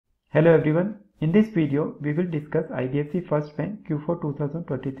Hello everyone, in this video we will discuss IDFC First Bank Q4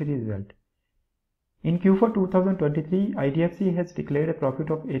 2023 result. In Q4 2023, IDFC has declared a profit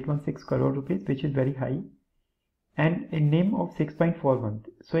of 816 crore rupees, which is very high, and a NIM of 6.41.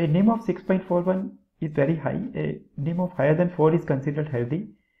 So a NIM of 6.41 is very high. A NIM of higher than 4 is considered healthy,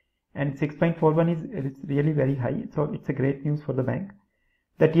 and 6.41 is really very high. So it's a great news for the bank.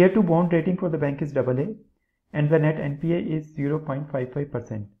 The Tier 2 bond rating for the bank is AA, and the net NPA is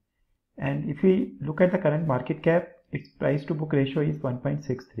 0.55%. And if we look at the current market cap, its price to book ratio is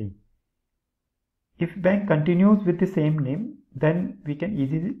 1.63. If bank continues with the same NIM, then we can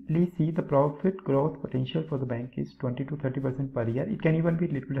easily see the profit growth potential for the bank is 20 to 30% per year. It can even be a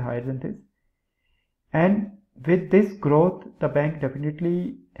little bit higher than this. And with this growth, the bank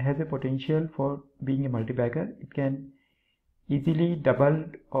definitely has a potential for being a multi-bagger. It can easily double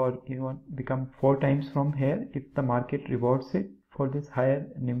or become 4 times from here if the market rewards it for this higher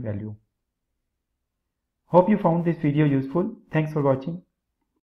NIM value. Hope you found this video useful. Thanks for watching.